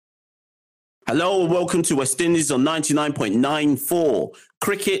Hello and welcome to West Indies on 99.94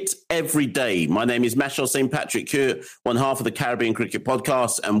 Cricket Every Day. My name is Mashal St. Patrick here, one half of the Caribbean Cricket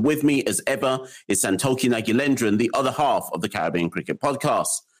Podcast, and with me as ever is Santoki Nagulendran, the other half of the Caribbean Cricket Podcast.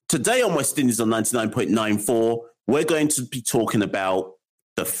 Today on West Indies on 99.94, we're going to be talking about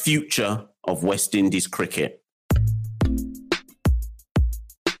the future of West Indies cricket.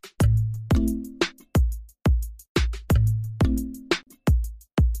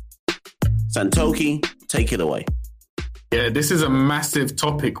 Santoki, take it away. Yeah, this is a massive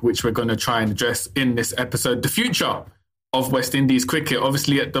topic which we're going to try and address in this episode. The future of West Indies cricket.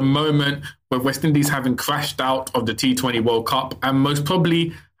 Obviously, at the moment, with West Indies having crashed out of the T20 World Cup and most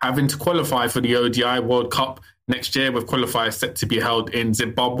probably having to qualify for the ODI World Cup next year, with qualifiers set to be held in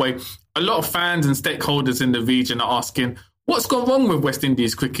Zimbabwe. A lot of fans and stakeholders in the region are asking, what's gone wrong with West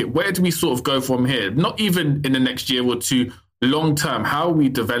Indies cricket? Where do we sort of go from here? Not even in the next year or two. Long term, how are we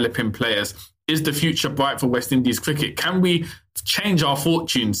developing players? Is the future bright for West Indies cricket? Can we change our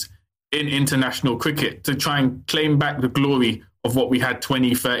fortunes in international cricket to try and claim back the glory of what we had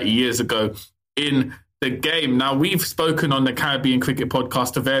 20, 30 years ago in the game? Now, we've spoken on the Caribbean Cricket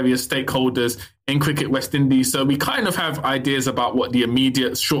Podcast to various stakeholders in Cricket West Indies, so we kind of have ideas about what the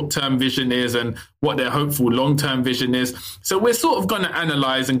immediate short-term vision is and what their hopeful long-term vision is. So we're sort of going to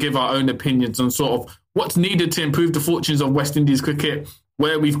analyse and give our own opinions on sort of what's needed to improve the fortunes of West Indies cricket,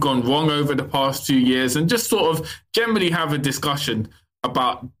 where we've gone wrong over the past 2 years, and just sort of generally have a discussion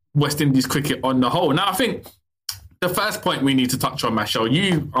about West Indies cricket on the whole. Now, I think the first point we need to touch on, Mashal,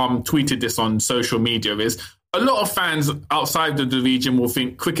 you tweeted this on social media, is a lot of fans outside of the region will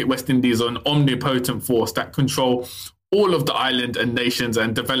think Cricket West Indies are an omnipotent force that control all of the island and nations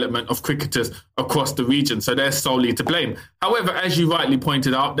and development of cricketers across the region. So they're solely to blame. However, as you rightly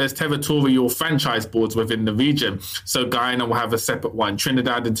pointed out, there's territorial franchise boards within the region. So Guyana will have a separate one.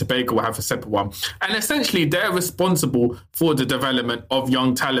 Trinidad and Tobago will have a separate one. And essentially, they're responsible for the development of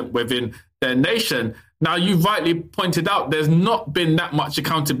young talent within their nation. Now, you rightly pointed out there's not been that much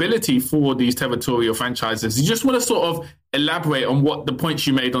accountability for these territorial franchises. You just want to sort of elaborate on what the points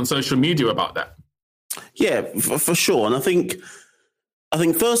you made on social media about that? Yeah, for sure. And I think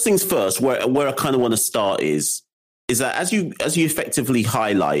first things first, where I kind of want to start is that as you effectively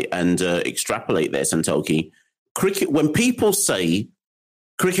highlight and extrapolate there, Santoki, cricket, when people say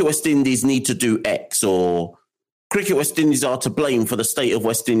Cricket West Indies need to do X or Cricket West Indies are to blame for the state of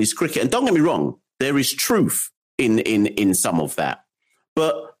West Indies cricket, and don't get me wrong, there is truth in some of that.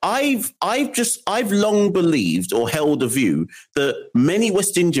 But I've long believed or held a view that many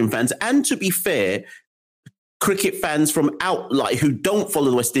West Indian fans, and to be fair, cricket fans from who don't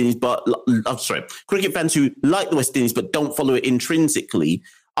follow the West Indies, cricket fans who like the West Indies but don't follow it intrinsically,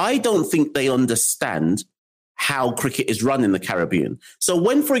 I don't think they understand how cricket is run in the Caribbean. So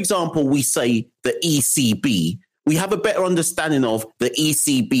when, for example, we say the ECB, we have a better understanding of the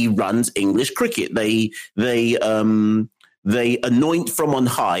ECB runs English cricket. They anoint from on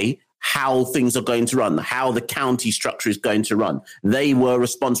high how things are going to run, how the county structure is going to run. They were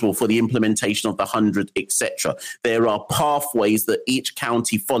responsible for the implementation of the 100, etc. There are pathways that each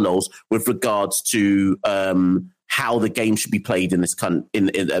county follows with regards to how the game should be played in this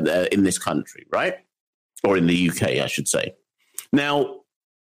country, right? Or in the UK, I should say. Now,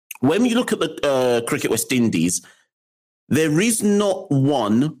 when you look at the Cricket West Indies, there is not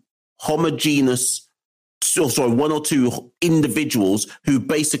one homogeneous, one or two individuals who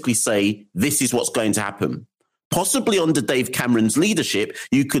basically say this is what's going to happen. Possibly under Dave Cameron's leadership,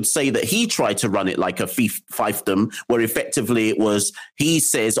 you could say that he tried to run it like a fiefdom, where effectively it was, he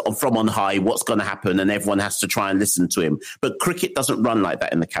says from on high what's going to happen and everyone has to try and listen to him. But cricket doesn't run like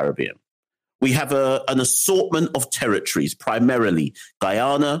that in the Caribbean. We have an assortment of territories, primarily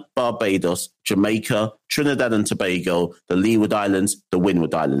Guyana, Barbados, Jamaica, Trinidad and Tobago, the Leeward Islands, the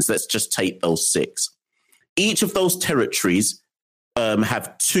Windward Islands. Let's just take those 6. Each of those territories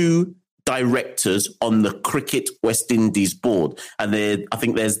have 2 directors on the Cricket West Indies board. And I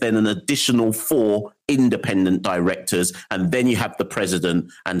think there's then an additional 4 independent directors. And then you have the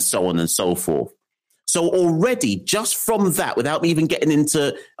president and so on and so forth. So already, just from that, without me even getting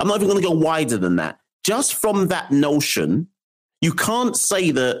into, I'm not even going to go wider than that. Just from that notion, you can't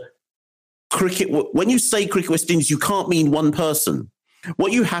say that when you say Cricket West Indies, you can't mean one person.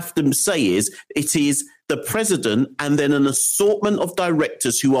 What you have to say is it is the president and then an assortment of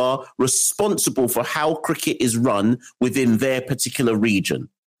directors who are responsible for how cricket is run within their particular region.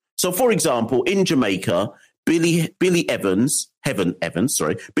 So, for example, in Jamaica, Billy Evans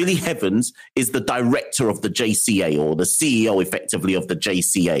is the director of the JCA, or the CEO effectively of the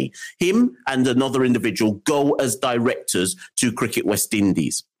JCA. Him and another individual go as directors to Cricket West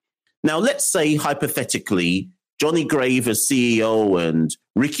Indies. Now, let's say hypothetically, Johnny Grave as CEO and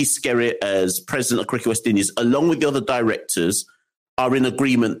Ricky Skerritt as president of Cricket West Indies, along with the other directors, are in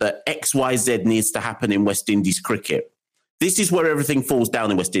agreement that XYZ needs to happen in West Indies cricket. This is where everything falls down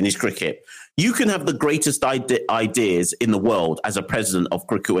in West Indies cricket. You can have the greatest ideas in the world as a president of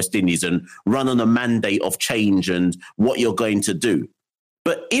Cricket West Indies and run on a mandate of change and what you're going to do.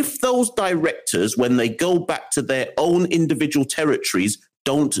 But if those directors, when they go back to their own individual territories,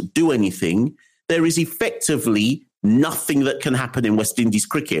 don't do anything, there is effectively nothing that can happen in West Indies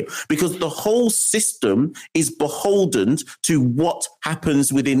cricket because the whole system is beholden to what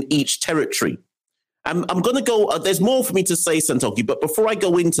happens within each territory. I'm going to go, there's more for me to say, Santoki, but before I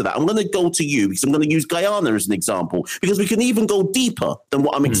go into that, I'm going to go to you because I'm going to use Guyana as an example because we can even go deeper than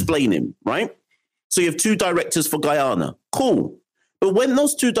what I'm explaining, right? So you have two directors for Guyana. Cool. But when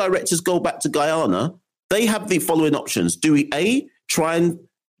those two directors go back to Guyana, they have the following options. Do we A, try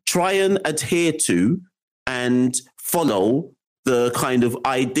and adhere to and follow the kind of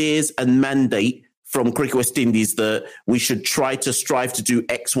ideas and mandate from Cricket West Indies that we should try to strive to do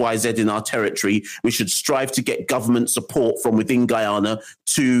X, Y, Z in our territory. We should strive to get government support from within Guyana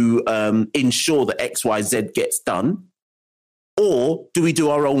to ensure that X, Y, Z gets done. Or do we do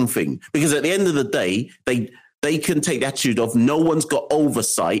our own thing? Because at the end of the day, they can take the attitude of no one's got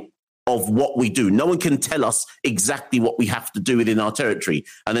oversight of what we do. No one can tell us exactly what we have to do within our territory.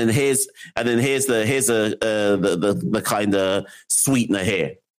 And then here's the kind of sweetener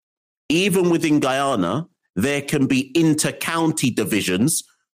here. Even within Guyana, there can be inter-county divisions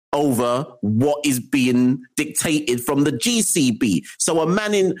over what is being dictated from the GCB. So a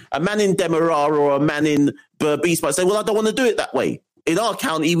man in Demerara or a man in Berbice might say, well, I don't want to do it that way. In our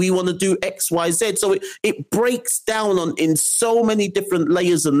county, we want to do X, Y, Z. So it breaks down in so many different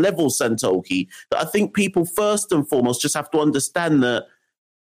layers and levels, Santoki, that I think people first and foremost just have to understand that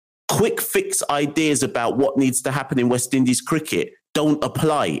quick fix ideas about what needs to happen in West Indies cricket don't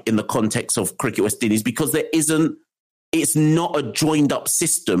apply in the context of Cricket West Indies because it's not a joined up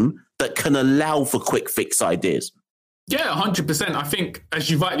system that can allow for quick fix ideas. Yeah, 100%. I think, as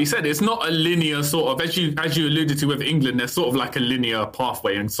you rightly said, it's not a linear sort of, as you alluded to with England, there's sort of like a linear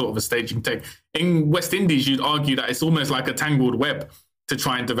pathway and sort of a staging take. In West Indies, you'd argue that it's almost like a tangled web to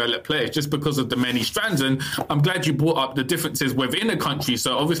try and develop players just because of the many strands. And I'm glad you brought up the differences within a country.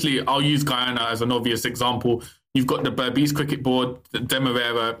 So obviously, I'll use Guyana as an obvious example. You've got the Berbice Cricket Board, the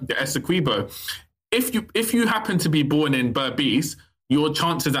Demerara, the Essequibo. If you happen to be born in Berbice, your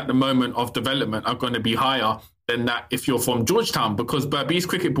chances at the moment of development are going to be higher than that if you're from Georgetown, because Berbice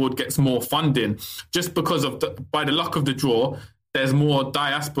Cricket Board gets more funding just because of by the luck of the draw, there's more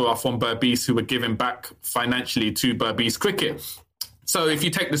diaspora from Berbice who are giving back financially to Berbice cricket. So if you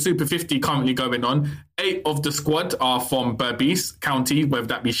take the Super 50 currently going on, 8 of the squad are from Berbice County, whether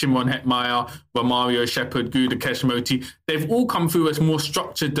that be Shimron Hetmeyer, Romario Shepherd, Gudakesh Moti. They've all come through a more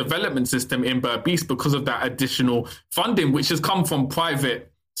structured development system in Berbice because of that additional funding, which has come from private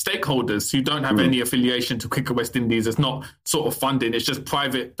stakeholders who don't have any affiliation to Cricket West Indies. It's not sort of funding, it's just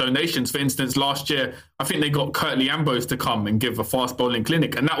private donations. For instance, last year, I think they got Curtly Ambrose to come and give a fast bowling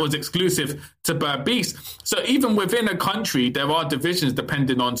clinic, and that was exclusive to Berbice. So even within a country, there are divisions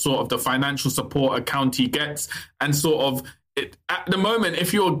depending on sort of the financial support a county gets and sort of at the moment,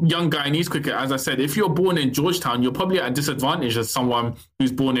 if you're a young Guyanese cricketer, as I said, if you're born in Georgetown, you're probably at a disadvantage as someone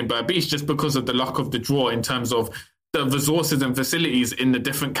who's born in Berbice just because of the luck of the draw in terms of the resources and facilities in the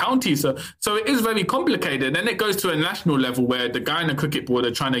different counties. So it is very complicated. Then it goes to a national level where the Guyana Cricket Board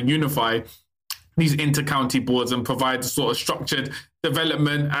are trying to unify these inter-county boards and provide sort of structured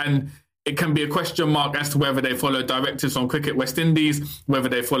development. And it can be a question mark as to whether they follow directives from Cricket West Indies, whether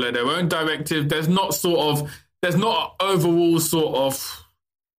they follow their own directive. There's not an overall sort of,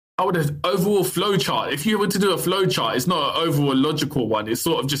 overall flow chart. If you were to do a flow chart, it's not an overall logical one. It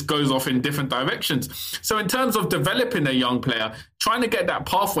sort of just goes off in different directions. So in terms of developing a young player, trying to get that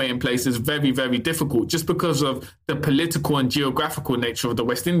pathway in place is very, very difficult just because of the political and geographical nature of the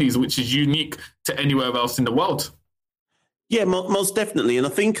West Indies, which is unique to anywhere else in the world. Yeah, most definitely. And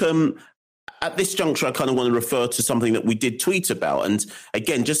I think at this juncture, I kind of want to refer to something that we did tweet about. And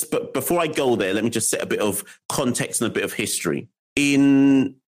again, but before I go there, let me just set a bit of context and a bit of history.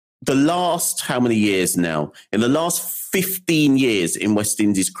 In the last, how many years now? In the last 15 years in West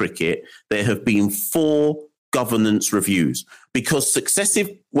Indies cricket, there have been 4 governance reviews because successive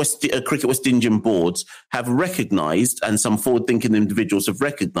Cricket West Indian boards have recognised, and some forward-thinking individuals have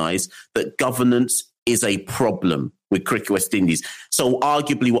recognised, that governance is a problem with Cricket West Indies. So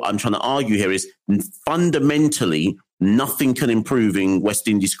arguably what I'm trying to argue here is fundamentally nothing can improve in West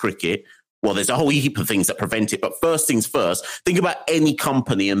Indies cricket Well, there's a whole heap of things that prevent it. But first things first, think about any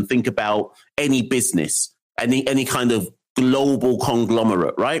company and think about any business, any kind of global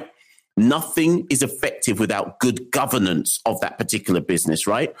conglomerate, right? Nothing is effective without good governance of that particular business,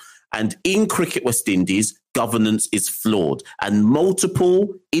 right? And in Cricket West Indies, governance is flawed. And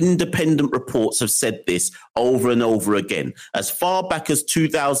multiple independent reports have said this over and over again. As far back as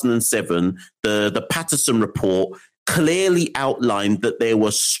 2007, the Patterson report clearly outlined that there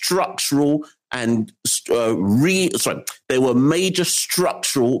were structural and there were major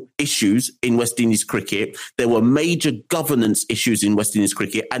structural issues in West Indies cricket. There were major governance issues in West Indies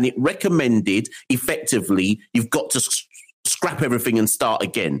cricket, and it recommended effectively you've got to scrap everything and start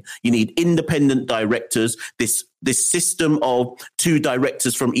again. You need independent directors. This system of 2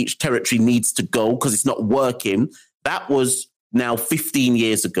 directors from each territory needs to go because it's not working. That was now 15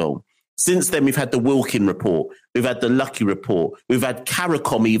 years ago. Since then, we've had the Wilkin report. We've had the Lucky report. We've had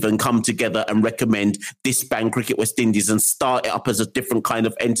CARICOM even come together and recommend disband Cricket West Indies and start it up as a different kind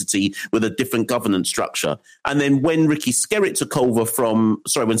of entity with a different governance structure. And then when Ricky Skerritt took over when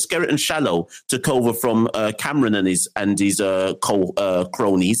Skerritt and Shallow took over from Cameron and his cronies,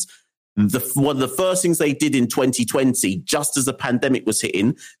 one of the first things they did in 2020, just as the pandemic was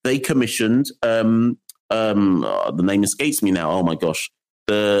hitting, they commissioned, the name escapes me now. Oh my gosh.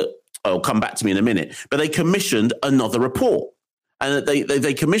 I'll come back to me in a minute. But they commissioned another report. And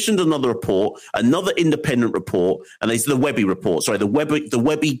they commissioned another report, another independent report, and the Webby report. Sorry, the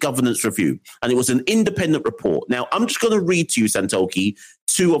Webby Governance Review. And it was an independent report. Now, I'm just going to read to you, Santoki,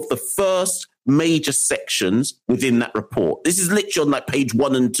 2 of the first major sections within that report. This is literally on like page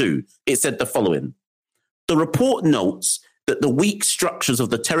 1 and 2. It said the following. The report notes that the weak structures of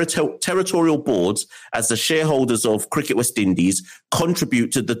the territorial boards as the shareholders of Cricket West Indies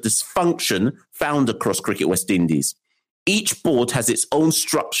contribute to the dysfunction found across Cricket West Indies. Each board has its own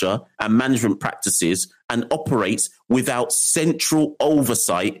structure and management practices and operates without central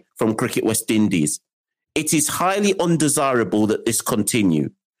oversight from Cricket West Indies. It is highly undesirable that this continue.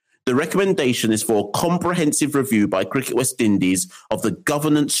 The recommendation is for a comprehensive review by Cricket West Indies of the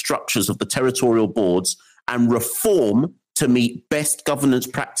governance structures of the territorial boards and reform to meet best governance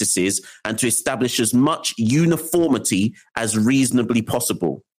practices and to establish as much uniformity as reasonably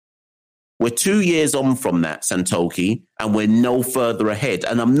possible. We're 2 years on from that, Santoki, and we're no further ahead.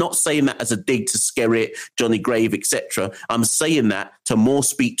 And I'm not saying that as a dig to Skerritt, Johnny Grave, etc. I'm saying that to more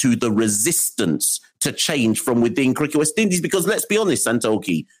speak to the resistance to change from within Cricket West Indies, because let's be honest,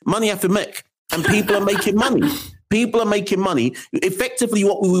 Santoki, money have to make, and people are making money. People are making money. Effectively,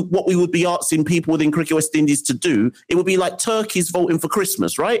 what we would be asking people within Cricket West Indies to do, it would be like turkeys voting for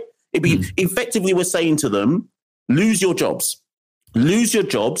Christmas, right? It'd be effectively we're saying to them, lose your jobs, lose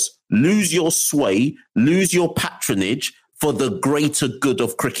your sway, lose your patronage for the greater good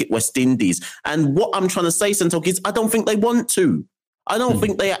of Cricket West Indies. And what I'm trying to say, Santoki, is I don't think they want to. I don't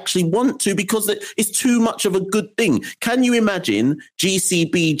think they actually want to, because it's too much of a good thing. Can you imagine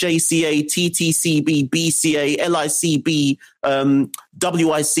GCB, JCA, TTCB, BCA, LICB,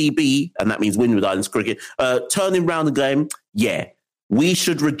 WICB, and that means Windward Islands Cricket, turning around and going, yeah, we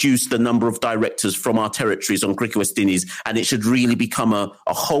should reduce the number of directors from our territories on Cricket West Indies, and it should really become a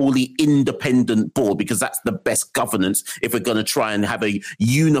wholly independent board, because that's the best governance if we're going to try and have a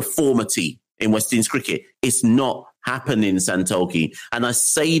uniformity in West Indies cricket. It's not happening, Santoki. And I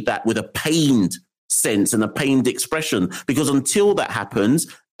say that with a pained sense and a pained expression, because until that happens,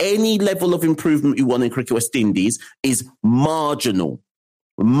 any level of improvement you want in Cricket West Indies is marginal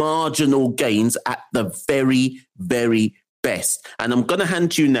gains at the very, very best. And I'm going to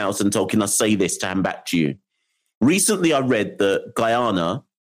hand to you now, Santoki, and I'll say this to hand back to you. Recently, I read that Guyana,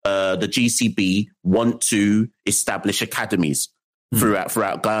 the GCB, want to establish academies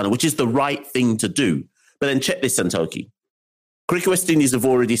throughout Guyana, which is the right thing to do. But then check this, Santoki. Cricket West Indies have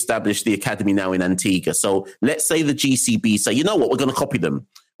already established the academy now in Antigua. So let's say the GCB say, you know what, we're going to copy them.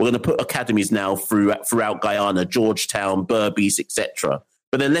 We're going to put academies now throughout Guyana, Georgetown, Berbice, etc.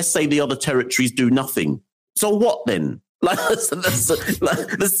 But then let's say the other territories do nothing. So what then? Like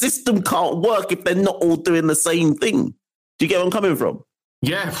the system can't work if they're not all doing the same thing. Do you get where I'm coming from?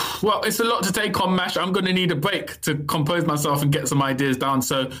 Yeah, well, it's a lot to take on, Mash. I'm going to need a break to compose myself and get some ideas down.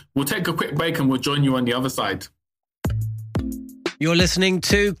 So we'll take a quick break and we'll join you on the other side. You're listening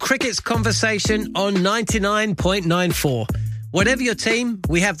to Cricket's Conversation on 99.94. Whatever your team,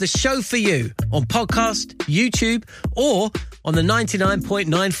 we have the show for you on podcast, YouTube, or on the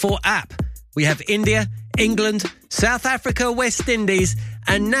 99.94 app. We have India, England, South Africa, West Indies,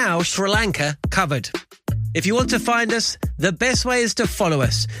 and now Sri Lanka covered. If you want to find us, the best way is to follow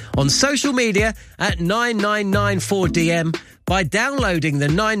us on social media at 9994DM by downloading the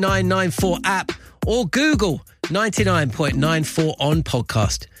 9994 app or Google 99.94 on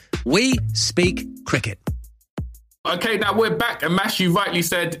podcast. We speak cricket. Okay, now we're back. And Mash, you rightly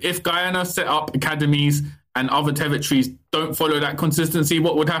said, if Guyana set up academies and other territories don't follow that consistency,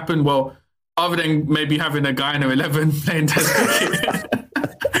 what would happen? Well, other than maybe having a Guyana 11 playing Test cricket,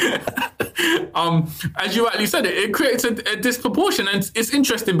 as you rightly said, it creates a disproportion. And it's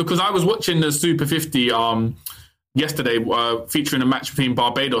interesting because I was watching the Super 50 yesterday, featuring a match between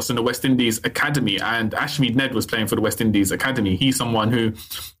Barbados and the West Indies Academy, and Ashmead Ned was playing for the West Indies Academy. He's someone who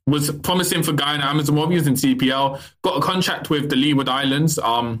was promising for Guyana Amazon Warriors in CPL, got a contract with the Leeward Islands.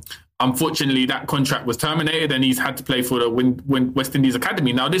 Unfortunately, that contract was terminated and he's had to play for the West Indies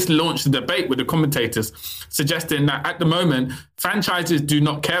Academy. Now, this launched a debate with the commentators suggesting that at the moment, franchises do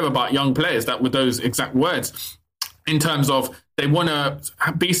not care about young players. That were those exact words. In terms of they want to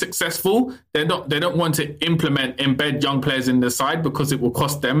be successful, they don't want to embed young players in the side because it will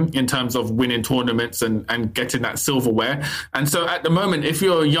cost them in terms of winning tournaments and getting that silverware. And so at the moment, if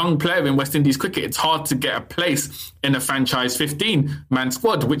you're a young player in West Indies cricket, it's hard to get a place in a franchise 15-man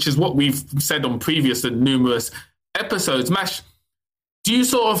squad, which is what we've said on previous and numerous episodes. Mash, do you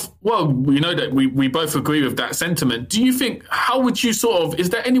sort of, well, we know that we both agree with that sentiment. Do you think, how would you is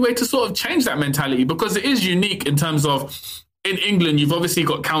there any way to sort of change that mentality? Because it is unique in terms of, in England, you've obviously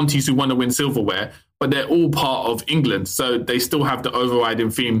got counties who want to win silverware, but they're all part of England. So they still have the overriding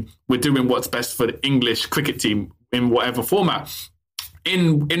theme, we're doing what's best for the English cricket team in whatever format.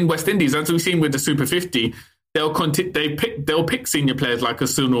 In West Indies, as we've seen with the Super 50, they'll pick senior players like a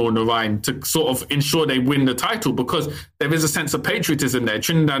Sunil Narine to sort of ensure they win the title because there is a sense of patriotism there.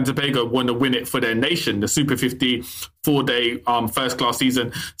 Trinidad and Tobago want to win it for their nation, the Super 50 4-day first-class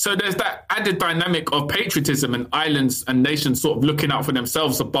season. So there's that added dynamic of patriotism and islands and nations sort of looking out for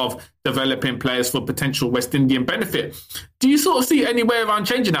themselves above developing players for potential West Indian benefit. Do you sort of see any way around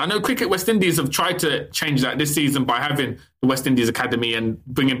changing that? I know Cricket West Indies have tried to change that this season by having the West Indies Academy and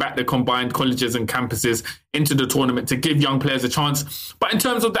bringing back the combined colleges and campuses into the tournament to give young players a chance. But in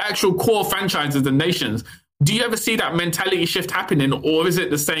terms of the actual core franchises and nations, do you ever see that mentality shift happening, or is it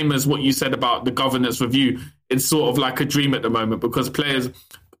the same as what you said about the governance review? It's sort of like a dream at the moment because players,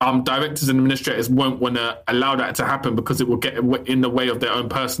 directors and administrators won't want to allow that to happen because it will get in the way of their own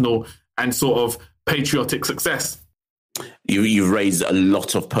personal and sort of patriotic success. You've raised a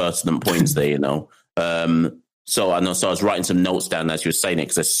lot of pertinent points there, you know. So I was writing some notes down as you were saying it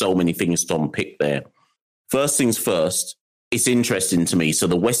because there's so many things to unpick there. First things first, it's interesting to me. So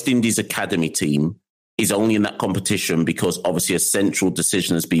the West Indies Academy team is only in that competition because obviously a central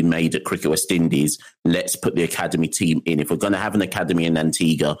decision has been made at Cricket West Indies. Let's put the academy team in. If we're going to have an academy in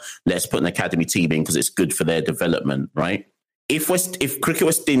Antigua, let's put an academy team in because it's good for their development, right? If Cricket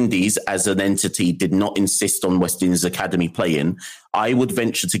West Indies as an entity did not insist on West Indies Academy playing, I would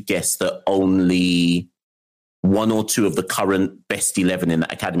venture to guess that only one or two of the current best 11 in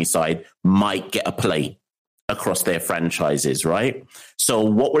that academy side might get a play across their franchises, right? So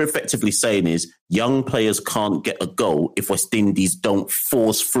what we're effectively saying is young players can't get a go if West Indies don't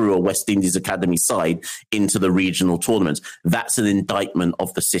force through a West Indies Academy side into the regional tournaments. That's an indictment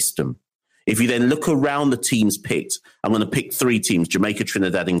of the system. If you then look around the teams picked, I'm going to pick three teams, Jamaica,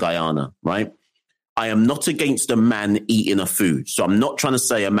 Trinidad, and Guyana, right? I am not against a man eating a food. So I'm not trying to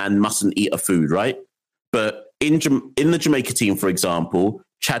say a man mustn't eat a food, right? But in the Jamaica team, for example,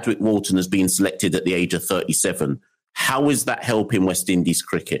 Chadwick Walton has been selected at the age of 37. How is that helping West Indies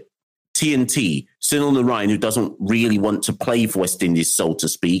cricket? TNT, Sunil Narine, who doesn't really want to play for West Indies, so to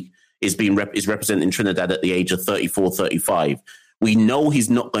speak, is representing Trinidad at the age of 34, 35. We know he's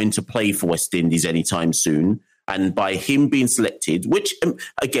not going to play for West Indies anytime soon. And by him being selected, which,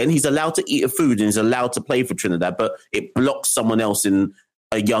 again, he's allowed to eat a food and he's allowed to play for Trinidad, but it blocks someone else in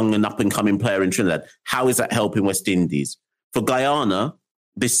a young and up-and-coming player in Trinidad. How is that helping West Indies? For Guyana,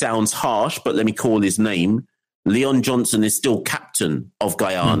 this sounds harsh, but let me call his name. Leon Johnson is still captain of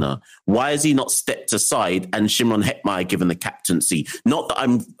Guyana. Why has he not stepped aside and Shimron Hetmyer given the captaincy? Not that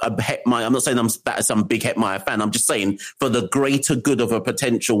I'm a Hetmyer, I'm not saying I'm some big Hetmyer fan. I'm just saying for the greater good of a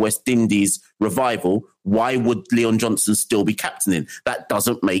potential West Indies revival, why would Leon Johnson still be captaining? That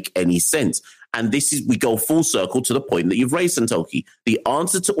doesn't make any sense. And we go full circle to the point that you've raised, Santoki. The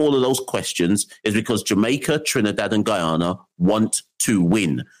answer to all of those questions is because Jamaica, Trinidad, and Guyana want to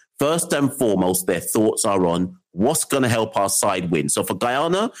win. First and foremost, their thoughts are on what's going to help our side win. So for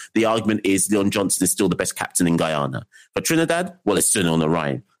Guyana, the argument is Leon Johnson is still the best captain in Guyana. For Trinidad, well, it's Sunil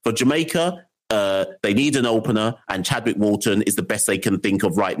Narine. For Jamaica, they need an opener, and Chadwick Walton is the best they can think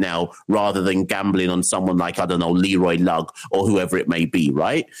of right now, rather than gambling on someone like, I don't know, Leroy Lugg or whoever it may be,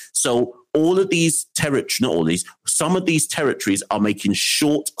 right? So all of these some of these territories are making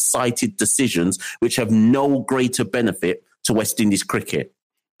short-sighted decisions which have no greater benefit to West Indies cricket.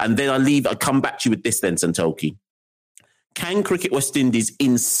 And then I come back to you with this then, Santoki. Can Cricket West Indies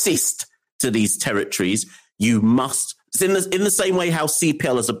insist to these territories, you must, in the same way how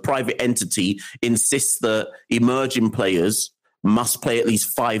CPL as a private entity insists that emerging players must play at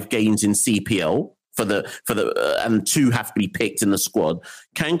least 5 games in CPL and 2 have to be picked in the squad.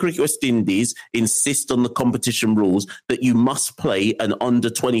 Can Cricket West Indies insist on the competition rules that you must play an under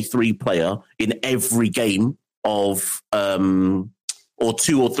 23 player in every game of, or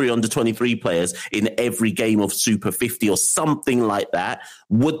 2 or 3 under 23 players in every game of Super 50 or something like that?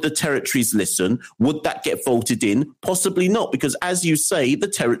 Would the territories listen? Would that get voted in? Possibly not, because as you say, the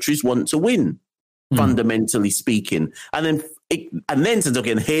territories want to win, fundamentally speaking. And then Santoki,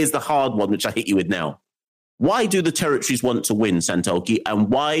 and here's the hard one, which I hit you with now. Why do the territories want to win, Santoki? And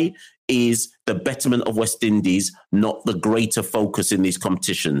why is the betterment of West Indies not the greater focus in these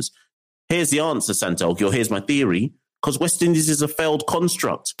competitions? Here's the answer, Santoki, or here's my theory. Because West Indies is a failed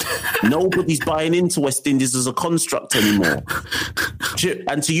construct. Nobody's buying into West Indies as a construct anymore.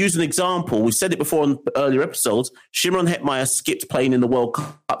 And to use an example, we've said it before on earlier episodes, Shimron Hetmyer skipped playing in the World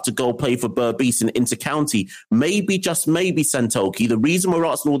Cup to go play for Berbice in Inter-County. Maybe, just maybe, Santoki, the reason we're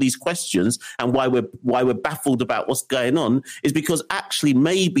asking all these questions and why we're baffled about what's going on is because actually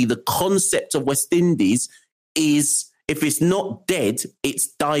maybe the concept of West Indies is, if it's not dead, it's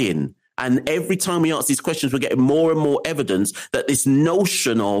dying. And every time we ask these questions, we're getting more and more evidence that this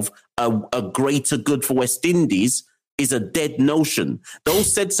notion of a greater good for West Indies is a dead notion.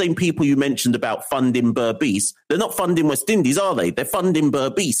 Those same people you mentioned about funding Berbice, they're not funding West Indies, are they? They're funding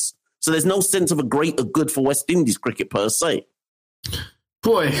Berbice. So there's no sense of a greater good for West Indies cricket per se.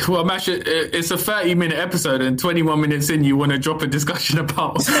 Boy, well, Mash, it's a 30-minute episode, and 21 minutes in, you want to drop a discussion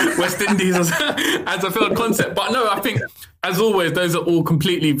about West Indies as a failed concept. But no, I think, as always, those are all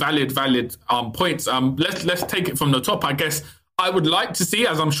completely valid points. Let's take it from the top. I guess I would like to see,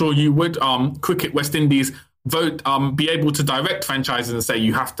 as I'm sure you would, Cricket West Indies vote, be able to direct franchises and say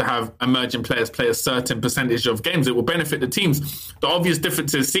you have to have emerging players play a certain percentage of games. It will benefit the teams. The obvious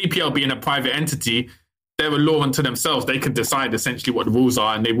difference is CPL being a private entity, they're a law unto themselves. They can decide essentially what the rules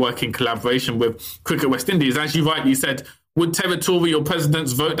are, and they work in collaboration with Cricket West Indies. As you rightly said, would territorial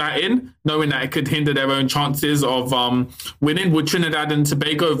presidents vote that in, knowing that it could hinder their own chances of winning? Would Trinidad and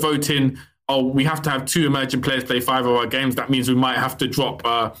Tobago vote in, we have to have 2 emerging players play 5 of our games? That means we might have to drop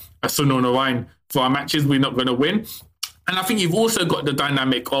a Sunil Narayan for our matches. We're not going to win. And I think you've also got the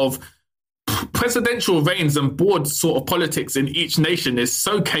dynamic of presidential reigns and board sort of politics in each nation is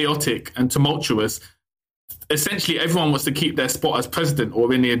so chaotic and tumultuous. Essentially, everyone wants to keep their spot as president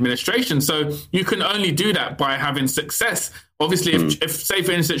or in the administration. So you can only do that by having success. Obviously, if say,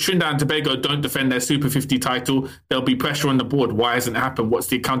 for instance, Trinidad and Tobago don't defend their Super 50 title, there'll be pressure on the board. Why hasn't it happened? What's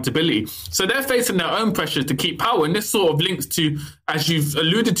the accountability? So they're facing their own pressure to keep power. And this sort of links to, as you've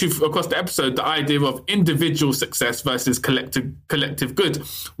alluded to across the episode, the idea of individual success versus collective good.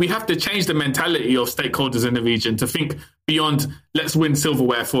 We have to change the mentality of stakeholders in the region to think beyond, let's win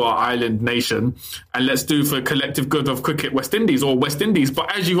silverware for our island nation and let's do for collective good of Cricket West Indies or West Indies.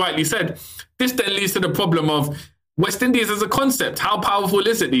 But as you rightly said, this then leads to the problem of West Indies as a concept. How powerful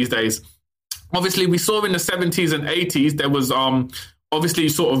is it these days? Obviously, we saw in the 70s and 80s, there was obviously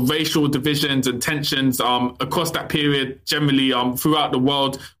sort of racial divisions and tensions across that period, generally throughout the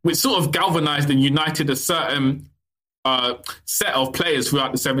world, which sort of galvanized and united a certain set of players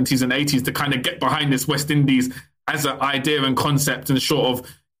throughout the 70s and 80s to kind of get behind this West Indies as an idea and concept and sort of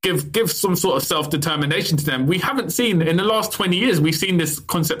give some sort of self-determination to them. We haven't seen, in the last 20 years, we've seen this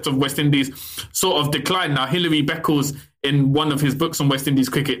concept of West Indies sort of decline. Now, Hilary Beckles, in one of his books on West Indies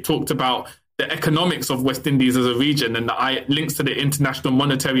cricket, talked about the economics of West Indies as a region and the links to the International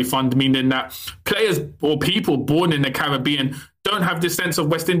Monetary Fund, meaning that players or people born in the Caribbean don't have this sense of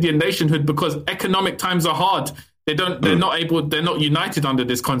West Indian nationhood because economic times are hard. They're not united under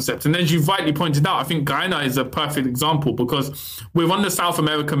this concept. And as you've rightly pointed out, I think Guyana is a perfect example because we're on the South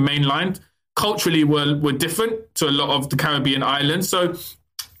American mainland. Culturally, we're different to a lot of the Caribbean islands. So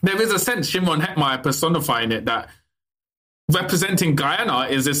there is a sense, Shimron Hetmyer personifying it, that representing Guyana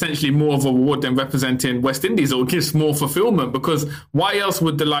is essentially more of a reward than representing West Indies. It gives more fulfillment because why else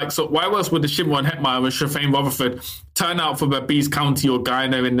would the Shimron Hetmyer and Shafane Rutherford turn out for Berbice County or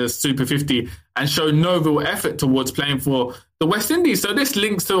Guyana in the Super 50 and show no real effort towards playing for the West Indies? So this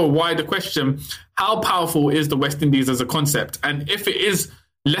links to a wider question: how powerful is the West Indies as a concept? And if it is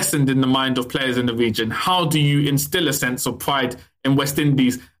lessened in the mind of players in the region? How do you instill a sense of pride in West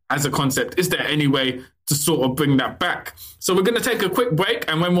Indies as a concept? Is there any way to sort of bring that back? So we're going to take a quick break,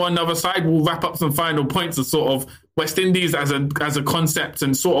 and when we're on the other side, we'll wrap up some final points of sort of West Indies as a concept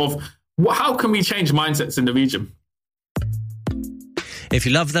and sort of how can we change mindsets in the region? If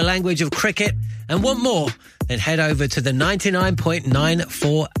you love the language of cricket and want more, then head over to the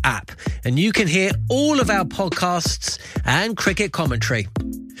 99.94 app and you can hear all of our podcasts and cricket commentary.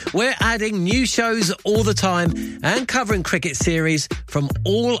 We're adding new shows all the time and covering cricket series from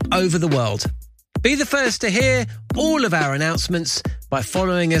all over the world. Be the first to hear all of our announcements by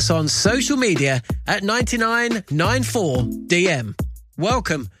following us on social media at 9994DM.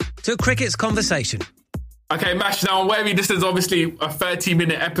 Welcome to Cricket's Conversation. Okay, Mash, now I'm wary this is obviously a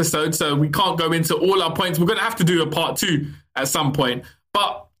 30-minute episode, so we can't go into all our points. We're going to have to do a part 2 at some point.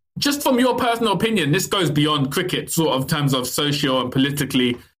 But just from your personal opinion, this goes beyond cricket, sort of in terms of socio and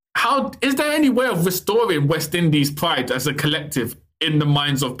politically. How is there any way of restoring West Indies' pride as a collective in the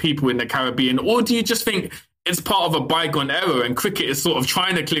minds of people in the Caribbean? Or do you just think it's part of a bygone era and cricket is sort of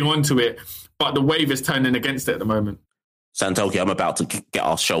trying to cling on to it, but the wave is turning against it at the moment? Santoki, I'm about to get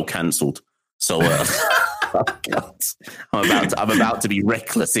our show cancelled. So... I'm about to be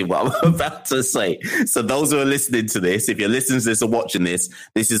reckless in what I'm about to say. So those who are listening to this, if you're listening to this or watching this,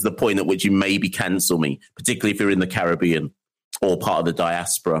 this is the point at which you maybe cancel me, particularly if you're in the Caribbean or part of the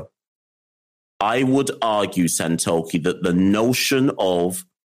diaspora. I would argue, Santoki, that the notion of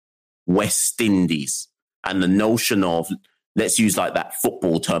West Indies and the notion of, let's use like that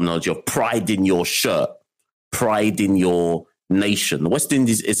football terminology of pride in your shirt, pride in your nation. The West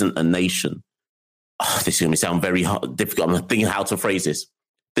Indies isn't a nation. This is going to sound very difficult. I'm thinking how to phrase this.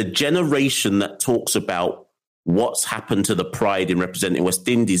 The generation that talks about what's happened to the pride in representing West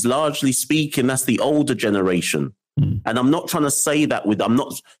Indies, largely speaking, that's the older generation. And I'm not trying to say that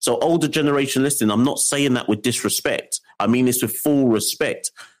so older generation listening, I'm not saying that with disrespect. I mean this with full respect.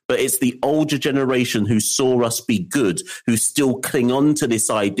 But it's the older generation who saw us be good, who still cling on to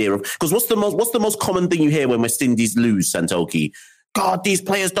this idea of, because what's the most common thing you hear when West Indies lose, Santoki? God, these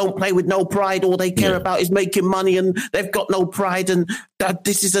players don't play with no pride. All they care about is making money and they've got no pride and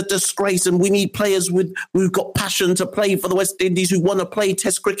this is a disgrace and we need players who've got passion to play for the West Indies, who want to play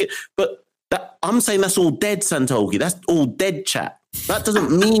Test cricket. But I'm saying that's all dead, Santoki. That's all dead chat. That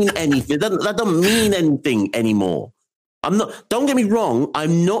doesn't mean anything. That doesn't mean anything anymore. Don't get me wrong.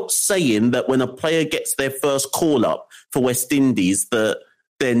 I'm not saying that when a player gets their first call up for West Indies that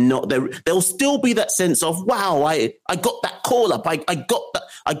there'll still be that sense of, wow, I got that call up. I got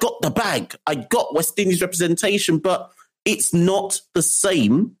the bag. I got West Indies representation, but it's not the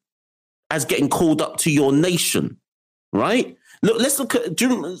same as getting called up to your nation, right? Look, let's look at,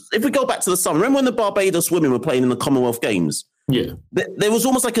 if we go back to the summer, remember when the Barbados women were playing in the Commonwealth Games? Yeah. There was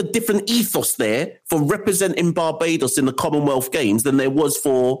almost like a different ethos there for representing Barbados in the Commonwealth Games than there was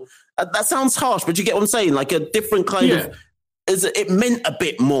for, that sounds harsh, but you get what I'm saying? Like a different kind of, it meant a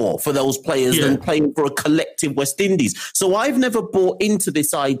bit more for those players than playing for a collective West Indies. So I've never bought into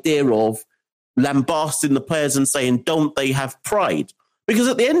this idea of lambasting the players and saying, don't they have pride? Because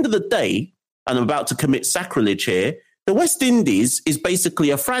at the end of the day, and I'm about to commit sacrilege here, the West Indies is basically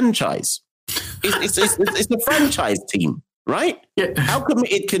a franchise. It's a franchise team, right? Yeah. How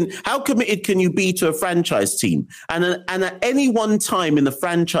committed can you be to a franchise team? And at any one time in the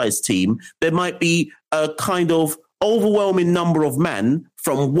franchise team, there might be a kind of overwhelming number of men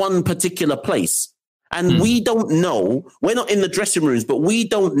from one particular place. And we don't know, we're not in the dressing rooms, but we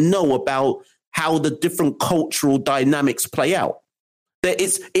don't know about how the different cultural dynamics play out.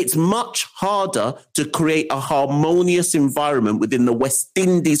 It's much harder to create a harmonious environment within the West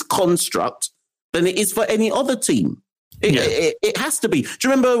Indies construct than it is for any other team. It has to be. Do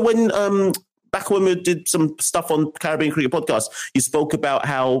you remember when, back when we did some stuff on Caribbean Cricket Podcast, you spoke about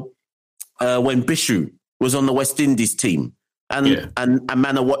how when Bishu was on the West Indies team and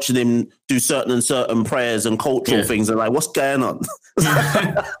man are watching him do certain prayers and cultural things and like, what's going on?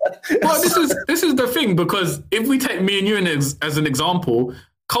 Well, this is the thing, because if we take me and you as an example,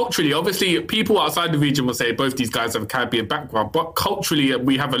 culturally, obviously people outside the region will say both these guys have a Caribbean background, but culturally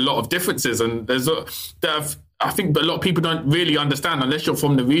we have a lot of differences, and I think a lot of people don't really understand, unless you're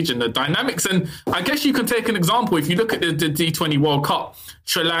from the region, the dynamics. And I guess you can take an example. If you look at the T20 World Cup,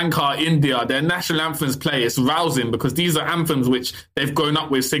 Sri Lanka, India, their national anthems play, it's rousing because these are anthems which they've grown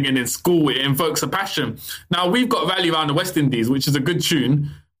up with singing in school. It invokes a passion. Now, we've got Rally Around the West Indies, which is a good tune,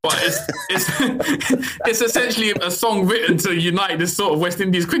 but it's essentially a song written to unite this sort of West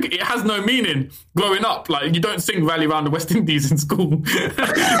Indies cricket. It has no meaning growing up. Like, you don't sing Rally Around the West Indies in school.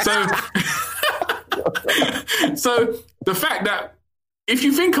 So the fact that if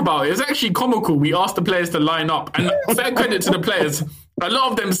you think about it, it's actually comical. We asked the players to line up, and fair credit to the players. A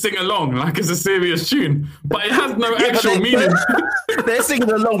lot of them sing along like it's a serious tune, but it has no actual meaning. They're singing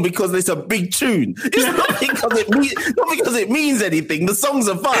along because it's a big tune. It's not because it means anything. The songs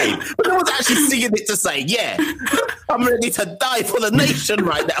are fine, but no one's actually singing it to say, "Yeah, I'm ready to die for the nation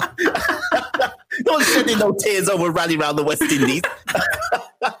right now." No one's shedding no tears over rally around the West Indies.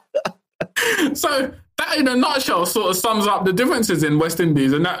 So that, in a nutshell, sort of sums up the differences in West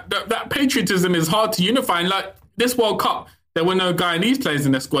Indies, and that patriotism is hard to unify. And like this World Cup, there were no Guyanese players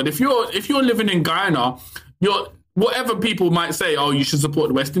in the squad. If you're living in Guyana, whatever people might say, oh, you should support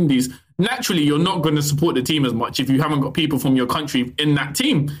the West Indies, naturally you're not going to support the team as much if you haven't got people from your country in that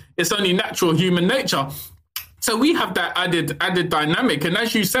team. It's only natural human nature. So we have that added dynamic. And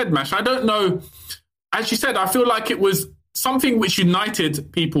as you said, Mash, I don't know, as you said, I feel like it was something which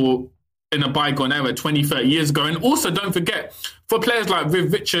united people in a bygone era 20, 30 years ago. And also don't forget, for players like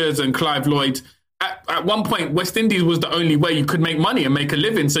Viv Richards and Clive Lloyd, at one point, West Indies was the only way you could make money and make a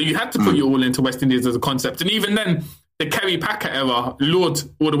living. So you had to put your all into West Indies as a concept. And even then, the Kerry Packer era lured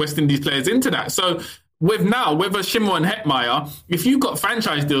all the West Indies players into that. So with a Shimmer and Hetmeyer, if you've got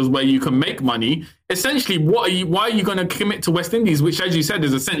franchise deals where you can make money, essentially, why are you going to commit to West Indies, which, as you said,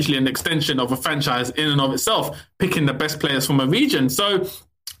 is essentially an extension of a franchise in and of itself, picking the best players from a region. So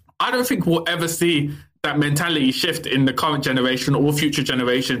I don't think we'll ever see that mentality shift in the current generation or future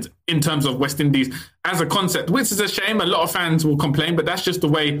generations in terms of West Indies as a concept, which is a shame. A lot of fans will complain, but that's just the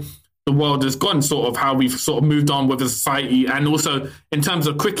way the world has gone, sort of how we've sort of moved on with the society. And also in terms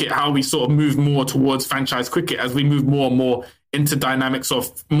of cricket, how we sort of move more towards franchise cricket as we move more and more into dynamics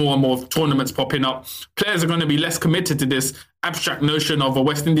of more and more tournaments popping up. Players are going to be less committed to this abstract notion of a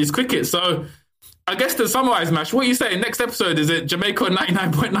West Indies cricket. So I guess to summarise, Mash, what are you saying? Next episode, is it Jamaica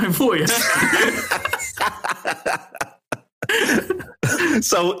 99.94? Yeah?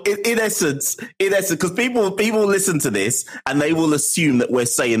 So in essence, because people listen to this and they will assume that we're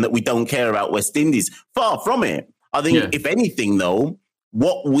saying that we don't care about West Indies. Far from it. I think, if anything, though,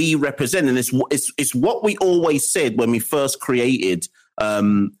 what we represent, and it's what we always said when we first created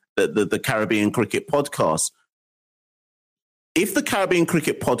the Caribbean Cricket Podcast. If the Caribbean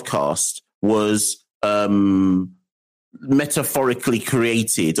Cricket Podcast was metaphorically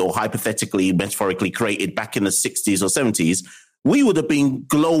created or hypothetically metaphorically created back in the 60s or 70s, we would have been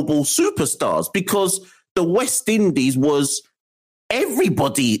global superstars, because the West Indies was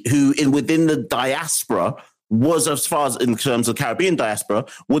everybody who within the diaspora was, as far as in terms of Caribbean diaspora,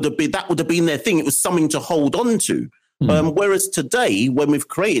 would have been their thing. It was something to hold on to. Whereas today, when we've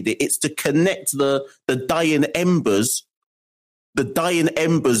created it, it's to connect the dying embers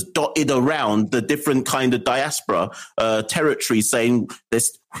dotted around the different kind of diaspora territories, saying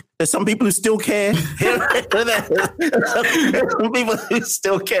there's some people who still care. Some people who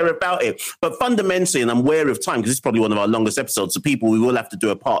still care about it. But fundamentally, and I'm aware of time because this is probably one of our longest episodes, so people, we will have to do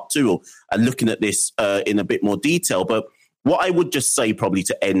a part 2 and looking at this in a bit more detail. But what I would just say probably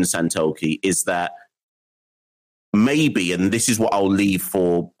to end, Santoki, is that maybe, and this is what I'll leave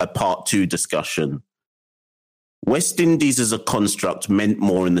for a part 2 discussion, West Indies as a construct meant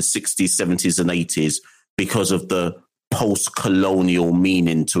more in the 60s, 70s and 80s because of the post-colonial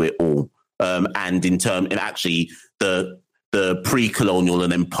meaning to it all. And actually the pre-colonial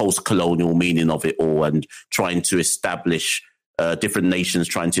and then post-colonial meaning of it all, and trying to establish different nations,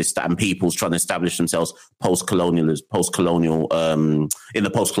 and peoples trying to establish themselves post-colonial in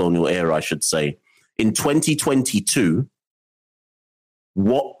the post-colonial era, I should say. In 2022,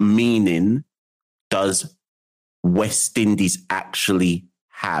 what meaning does West Indies actually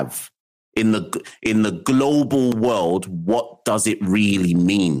have in the global world? What does it really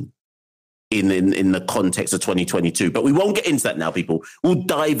mean in the context of 2022? But we won't get into that now, people. We'll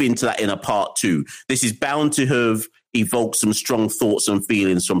dive into that in a part 2. This is bound to have evoked some strong thoughts and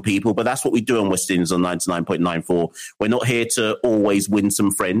feelings from people, but that's what we do on West Indies on 99.94. We're not here to always win some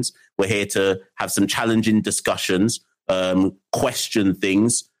friends. We're here to have some challenging discussions, question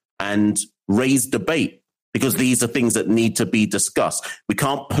things, and raise debate. Because these are things that need to be discussed. We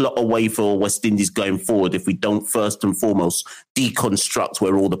can't plot a way for West Indies going forward if we don't first and foremost deconstruct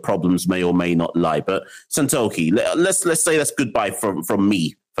where all the problems may or may not lie. But Santoki, let's say that's goodbye from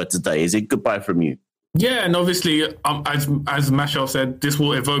me for today. Is it goodbye from you? Yeah, and obviously, as Mashal said, this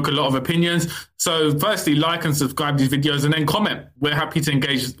will evoke a lot of opinions. So firstly, like and subscribe to these videos and then comment. We're happy to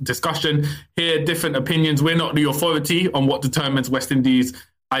engage discussion, hear different opinions. We're not the authority on what determines West Indies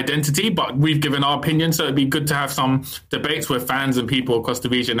identity, but we've given our opinion. So it'd be good to have some debates with fans and people across the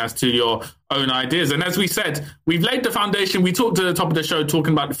region as to your own ideas. And as we said, we've laid the foundation. We talked at the top of the show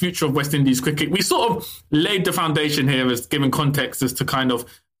talking about the future of West Indies cricket. We sort of laid the foundation here as giving context as to kind of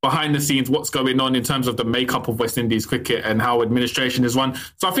behind the scenes what's going on in terms of the makeup of West Indies cricket and how administration is run.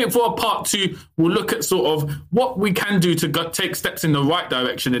 So I think for part 2, we'll look at sort of what we can do to take steps in the right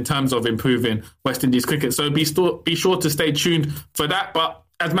direction in terms of improving West Indies cricket. So be sure to stay tuned for that. But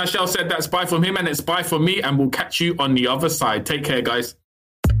as Marshall said, that's bye from him and it's bye from me, and we'll catch you on the other side. Take care, guys.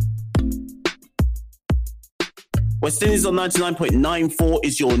 West Indies on 99.94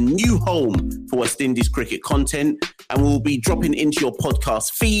 is your new home for West Indies cricket content, and we'll be dropping into your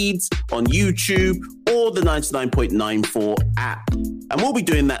podcast feeds on YouTube or the 99.94 app. And we'll be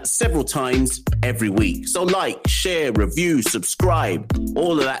doing that several times every week. So like, share, review, subscribe,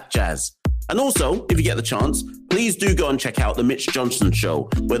 all of that jazz. And also, if you get the chance, please do go and check out The Mitch Johnson Show,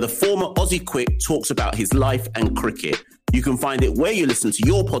 where the former Aussie Quick talks about his life and cricket. You can find it where you listen to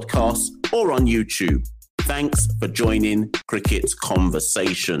your podcasts or on YouTube. Thanks for joining Cricket's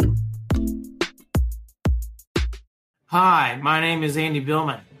Conversation. Hi, my name is Andy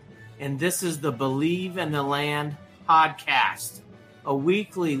Billman, and this is the Believe in the Land podcast, a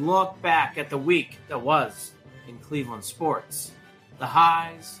weekly look back at the week that was in Cleveland sports. The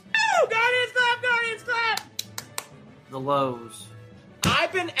highs, Guardians clap! The lows.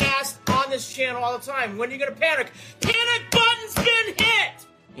 I've been asked on this channel all the time, when are you going to panic? Panic button's been hit!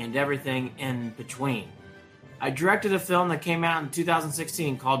 And everything in between. I directed a film that came out in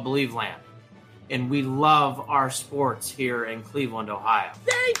 2016 called Believe Land. And we love our sports here in Cleveland, Ohio.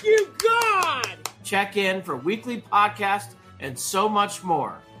 Thank you, God! Check in for weekly podcasts and so much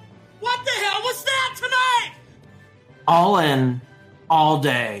more. What the hell was that tonight? All in, all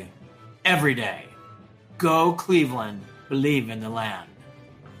day, every day. Go Cleveland, believe in the land.